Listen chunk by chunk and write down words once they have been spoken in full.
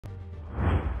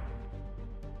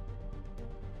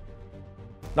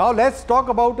Now let's talk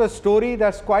about a story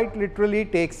that quite literally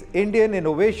takes Indian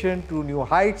innovation to new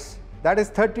heights, that is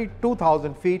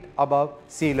 32,000 feet above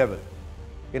sea level.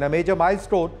 In a major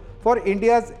milestone for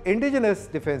India's indigenous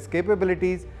defense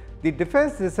capabilities, the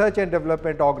Defense Research and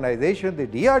Development Organization, the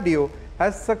DRDO,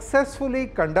 has successfully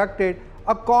conducted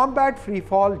a combat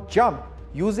freefall jump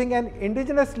using an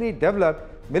indigenously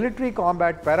developed military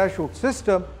combat parachute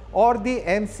system, or the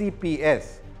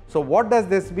MCPS. So what does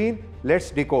this mean?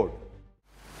 Let's decode.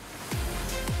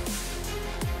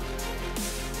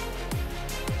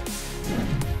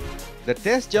 The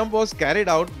test jump was carried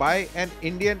out by an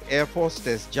Indian Air Force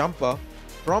test jumper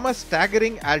from a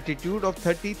staggering altitude of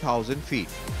 30,000 feet,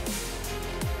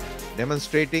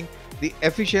 demonstrating the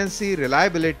efficiency,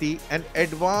 reliability and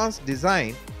advanced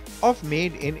design of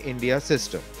Made in India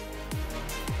system.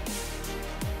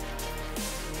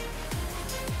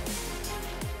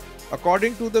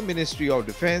 According to the Ministry of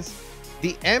Defence,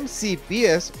 the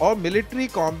MCPS or Military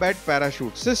Combat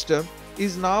Parachute System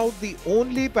is now the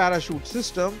only parachute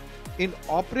system in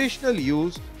operational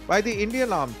use by the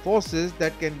Indian Armed Forces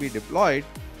that can be deployed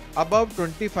above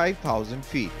 25,000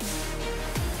 feet.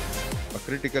 A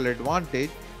critical advantage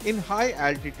in high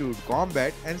altitude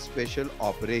combat and special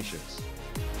operations.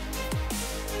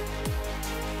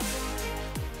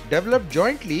 Developed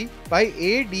jointly by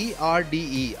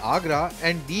ADRDE Agra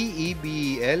and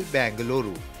DEBEL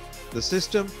Bengaluru, the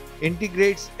system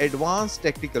integrates advanced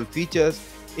technical features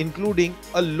including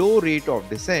a low rate of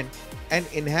descent and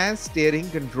enhanced steering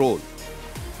control,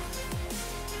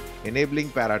 enabling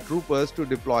paratroopers to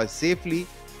deploy safely,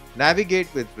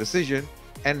 navigate with precision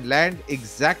and land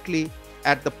exactly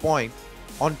at the point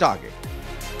on target.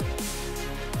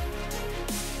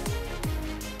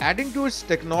 Adding to its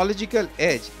technological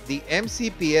edge, the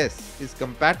MCPS is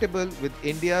compatible with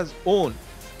India's own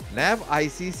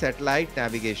NavIC satellite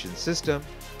navigation system.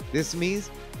 This means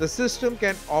the system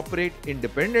can operate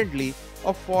independently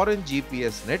of foreign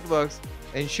GPS networks,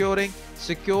 ensuring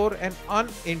secure and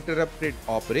uninterrupted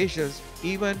operations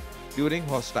even during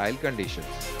hostile conditions.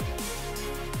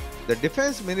 The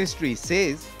Defence Ministry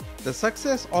says the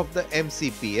success of the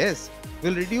MCPS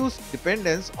will reduce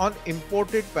dependence on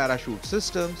imported parachute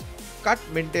systems, cut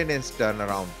maintenance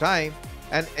turnaround time,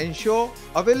 and ensure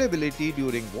availability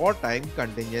during wartime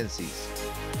contingencies.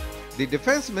 The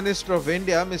Defence Minister of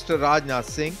India, Mr. Rajnath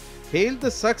Singh, hailed the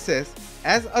success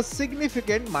as a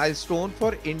significant milestone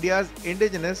for India's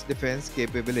indigenous defence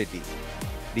capability.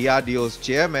 DRDO's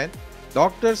chairman,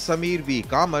 Dr. Sameer V.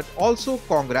 Kamath, also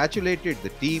congratulated the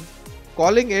team,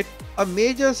 calling it a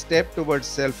major step towards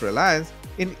self-reliance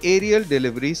in aerial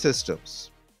delivery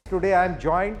systems. Today I am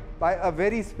joined by a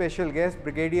very special guest,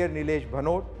 Brigadier Nilesh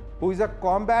Bhanot, who is a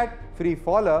combat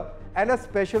free-faller and a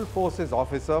Special Forces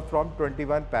officer from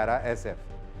 21 Para SF.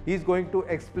 He is going to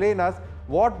explain us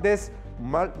what this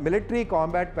military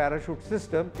combat parachute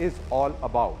system is all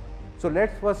about. So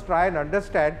let's first try and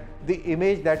understand the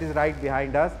image that is right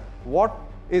behind us. What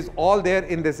is all there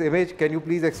in this image? Can you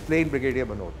please explain, Brigadier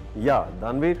Bhanot? Yeah,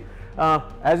 Danveer.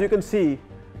 As you can see,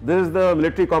 this is the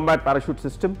military combat parachute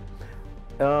system.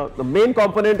 The main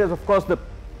component is of course the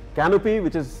canopy,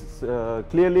 which is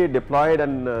clearly deployed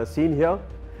and seen here.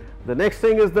 The next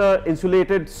thing is the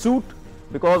insulated suit.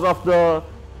 Because of the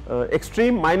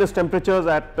extreme minus temperatures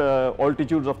at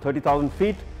altitudes of 30,000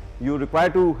 feet, you require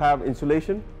to have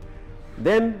insulation.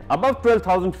 Then above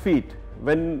 12,000 feet,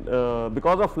 when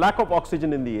because of lack of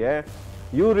oxygen in the air,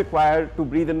 you require to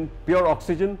breathe in pure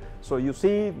oxygen. So you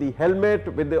see the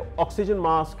helmet with the oxygen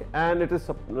mask, and it is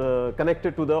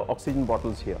connected to the oxygen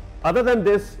bottles here. Other than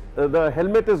this, the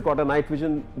helmet has got a night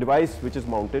vision device which is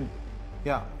mounted.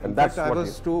 Yeah, and that's I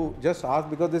was to just ask,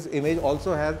 because this image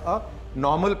also has a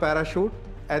normal parachute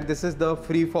and this is the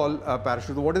free fall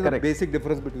parachute. What is Correct. the basic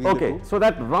difference between the two? So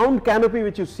that round canopy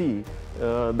which you see,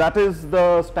 that is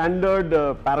the standard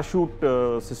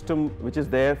parachute system which is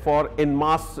there for en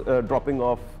masse dropping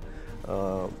of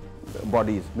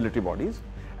bodies, military bodies,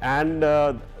 and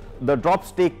the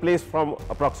drops take place from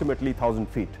approximately 1,000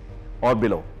 feet or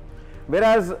below.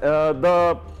 Whereas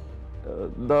the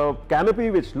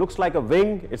canopy which looks like a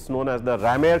wing, it's known as the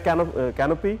ram air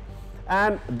canopy,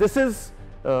 and this is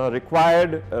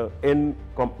required in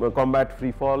combat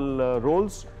free fall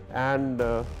roles, and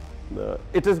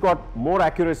it has got more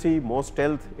accuracy, more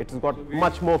stealth, it has got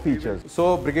much more features.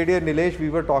 So Brigadier Nilesh, we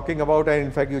were talking about, and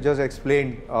in fact you just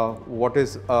explained what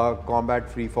is a combat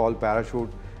free fall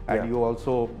parachute, and you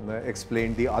also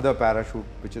explained the other parachute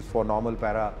which is for normal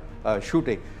para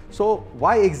shooting. So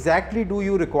why exactly do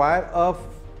you require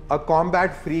a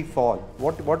combat free fall?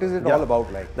 What is it all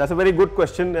about like? That's a very good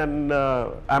question, and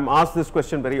I'm asked this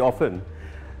question very often.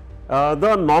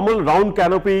 The normal round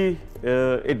canopy,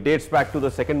 it dates back to the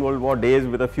Second World War days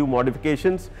with a few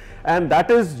modifications, and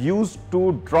that is used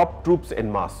to drop troops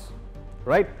en masse,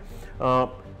 right?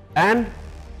 And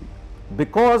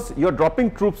because you are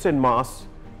dropping troops en masse,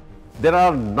 there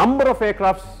are number of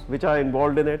aircrafts which are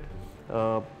involved in it,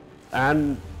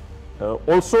 and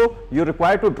also you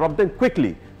require to drop them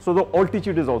quickly, so the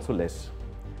altitude is also less.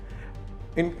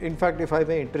 In fact, if I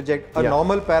may interject, a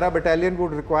normal para battalion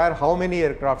would require how many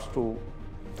aircrafts to?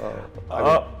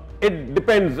 It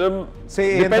depends.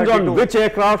 Say depends AN-32. on which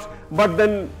aircrafts, but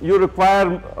then you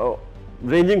require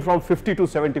ranging from 50 to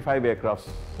 75 aircrafts.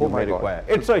 Oh you my may God. require.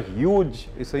 It's a huge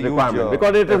requirement requirement,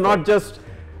 because it is not just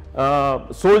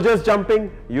soldiers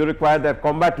jumping. You require their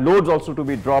combat loads also to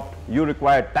be dropped. You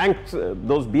require tanks,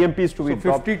 those BMPs to be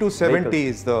dropped. 50 to 70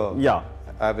 vehicles. is the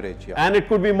average. Yeah. And it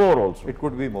could be more also. It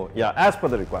could be more. Yeah, as per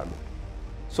the requirement.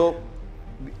 So,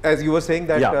 as you were saying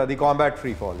that the combat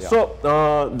free fall. Yeah.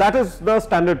 So, that is the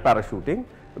standard parachuting.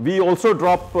 We also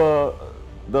drop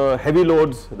the heavy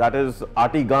loads, that is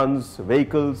RT guns,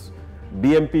 vehicles,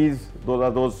 BMPs, those are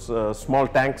those small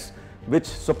tanks which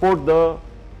support the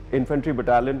infantry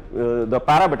battalion, the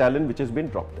para battalion which has been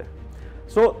dropped there.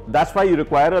 So, that is why you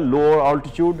require a lower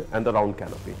altitude and the round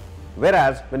canopy.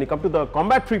 Whereas, when you come to the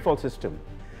combat free fall system,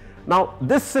 now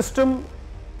this system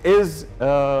is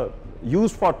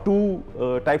used for two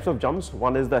types of jumps.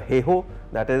 One is the HAHO,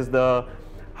 that is the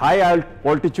high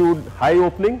altitude high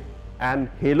opening, and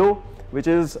HALO, which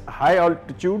is high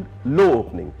altitude low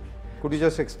opening. Could you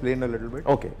just explain a little bit?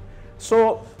 Okay.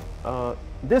 So,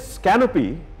 this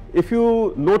canopy, if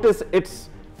you notice, it's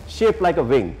shaped like a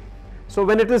wing. So,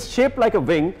 when it is shaped like a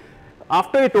wing,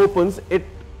 after it opens, it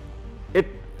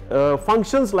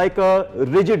functions like a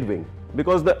rigid wing,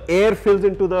 because the air fills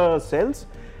into the cells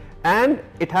and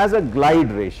it has a glide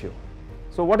ratio.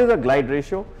 So, what is a glide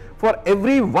ratio? For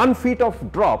every 1 feet of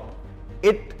drop,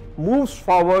 it moves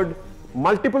forward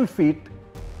multiple feet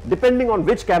depending on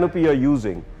which canopy you are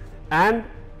using, and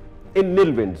in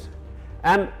nil winds.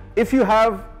 And if you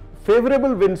have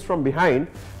favorable winds from behind,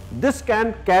 this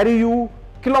can carry you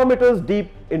kilometers deep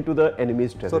into the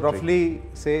enemy's territory. So, roughly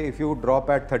say if you drop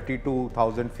at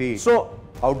 32,000 feet, so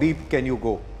how deep can you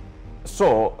go?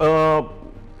 So,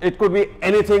 it could be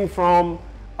anything from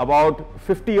about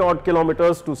 50 odd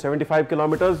kilometers to 75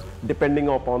 kilometers depending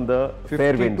upon the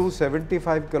fair 50 winds. to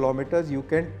 75 kilometers you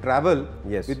can travel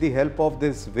with the help of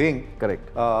this wing. Correct.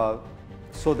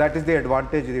 So, that is the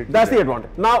advantage. That is the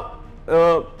advantage. Now,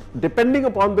 depending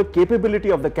upon the capability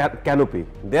of the canopy,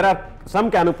 there are some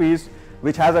canopies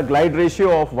which has a glide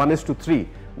ratio of 1:3.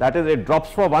 That is, it drops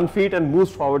for 1 feet and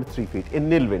moves forward 3 feet in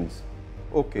nil winds.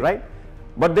 Okay. Right?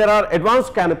 But there are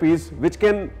advanced canopies which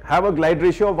can have a glide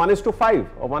ratio of 1:5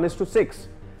 or 1:6.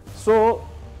 So,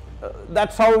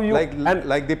 that's how you...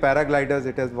 Like the paragliders,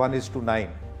 it has 1:9.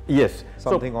 Yes.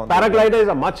 Something so, on paraglider is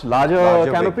a much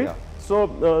larger canopy. Wing,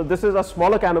 So, this is a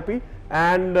smaller canopy,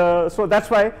 and so that's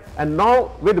why. And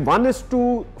now with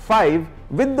 1:5,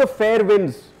 with the fair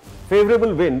winds,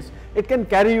 favorable winds, it can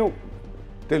carry you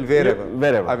till wherever.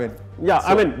 Wherever. I mean, yeah, so,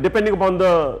 I mean, depending upon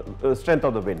the strength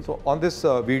of the wind. So, on this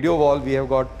video wall, we have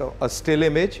got a still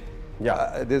image.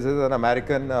 Yeah. This is an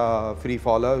American free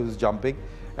faller who is jumping,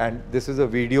 and this is a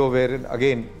video wherein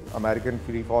again American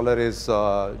free faller is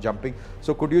jumping.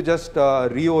 So, could you just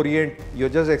reorient? You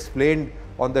just explained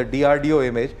on the DRDO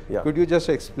image. Yeah. Could you just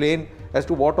explain as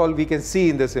to what all we can see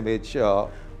in this image?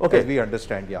 As we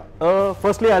understand. Yeah.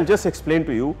 Firstly, I'll just explain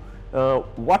to you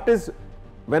what is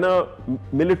when a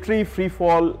military free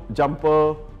fall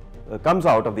jumper comes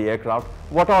out of the aircraft.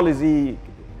 What all is he?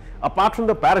 Apart from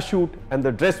the parachute and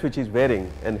the dress which he's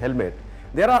wearing and helmet,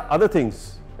 there are other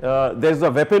things. There's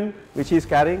a weapon which he's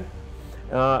carrying.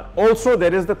 Also,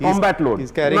 there is the combat load.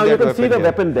 He's carrying now you can see the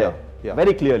weapon there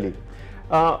very clearly.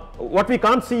 What we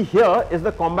can't see here is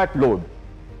the combat load.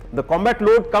 The combat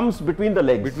load comes between the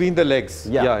legs. Between the legs.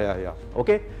 Yeah.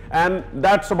 Okay, and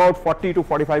that's about 40 to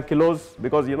 45 kilos,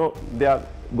 because you know they are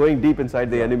going deep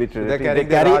inside the enemy territory. They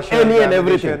carry any and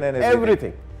everything.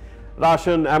 Everything.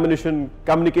 Ration, ammunition,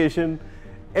 communication,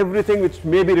 everything which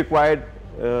may be required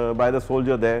by the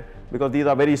soldier there, because these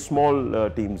are very small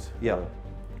teams. Yeah.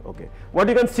 Okay. What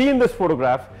you can see in this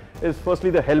photograph is firstly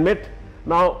the helmet.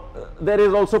 Now, there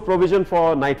is also provision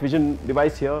for night vision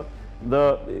device here.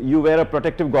 You wear a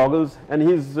protective goggles, and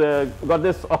he's got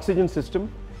this oxygen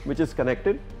system which is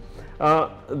connected.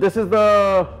 This is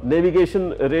the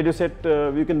navigation radio set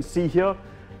you can see here.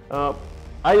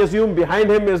 I assume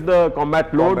behind him is the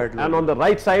combat load, and on the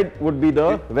right side would be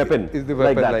the weapon. Is the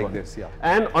weapon like, like this, yeah.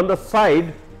 And on the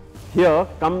side here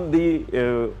come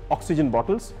the oxygen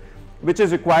bottles, which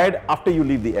is required after you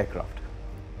leave the aircraft.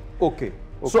 Okay.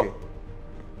 So,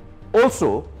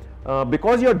 also,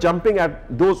 because you are jumping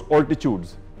at those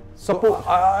altitudes, suppose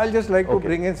I'll just like to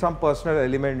bring in some personal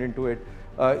element into it.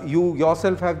 You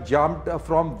yourself have jumped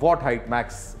from what height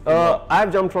max? I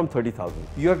have jumped from 30,000.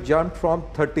 You have jumped from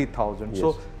 30,000. Yes.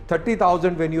 So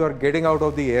 30,000 when you are getting out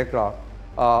of the aircraft,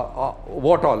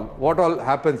 what all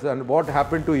happens and what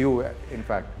happened to you in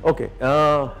fact? Okay.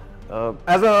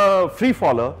 As a free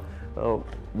faller,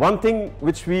 one thing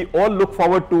which we all look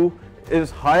forward to is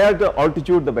higher the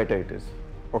altitude, the better it is.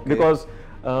 Okay. Because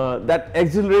that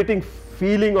exhilarating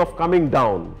feeling of coming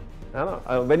down,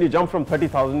 when you jump from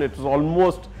 30,000, it is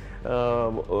almost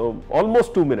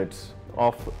 2 minutes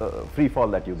of free fall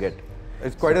that you get.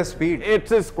 It's quite a speed.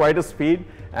 It is quite a speed,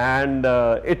 and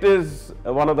it is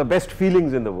one of the best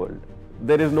feelings in the world.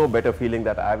 There is no better feeling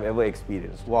that I have ever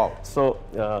experienced. Wow. So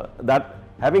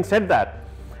having said that,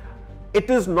 it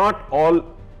is not all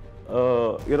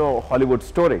Hollywood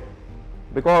story,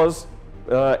 because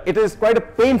it is quite a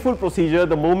painful procedure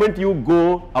the moment you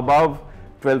go above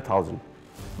 12,000,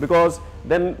 because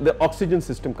then the oxygen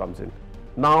system comes in.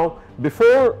 Now,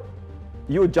 before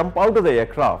you jump out of the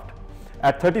aircraft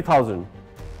at 30,000,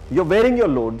 you're wearing your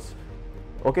loads.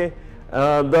 Okay,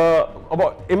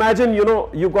 imagine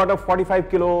you got a 45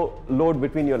 kilo load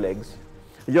between your legs.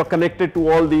 You're connected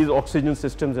to all these oxygen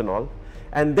systems and all,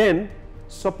 and then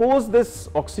suppose this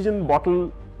oxygen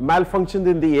bottle malfunctions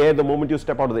in the air the moment you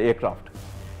step out of the aircraft.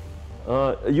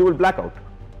 You will black out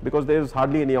because there is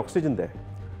hardly any oxygen there.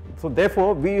 So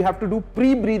therefore, we have to do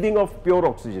pre-breathing of pure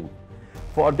oxygen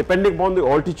for depending upon the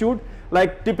altitude.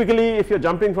 Like typically, if you're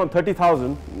jumping from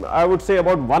 30,000, I would say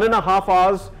about 1.5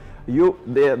 hours.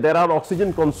 There are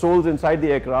oxygen consoles inside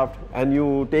the aircraft, and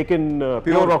you take in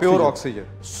pure oxygen.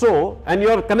 So, and you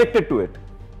are connected to it.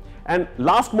 And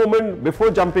last moment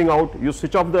before jumping out, you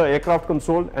switch off the aircraft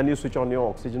console and you switch on your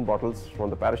oxygen bottles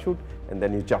from the parachute, and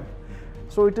then you jump.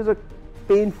 So it is a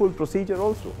painful procedure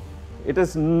also. It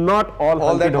is not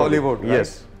all that Hollywood. Right?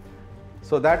 Yes.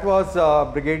 So that was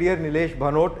Brigadier Nilesh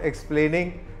Bhanot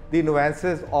explaining the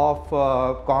nuances of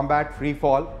combat free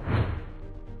fall.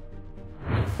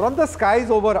 From the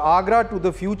skies over Agra to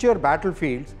the future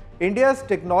battlefields, India's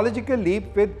technological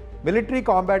leap with military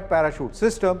combat parachute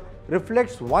system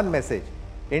reflects one message: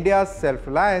 India's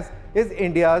self-reliance is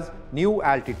India's new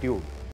altitude.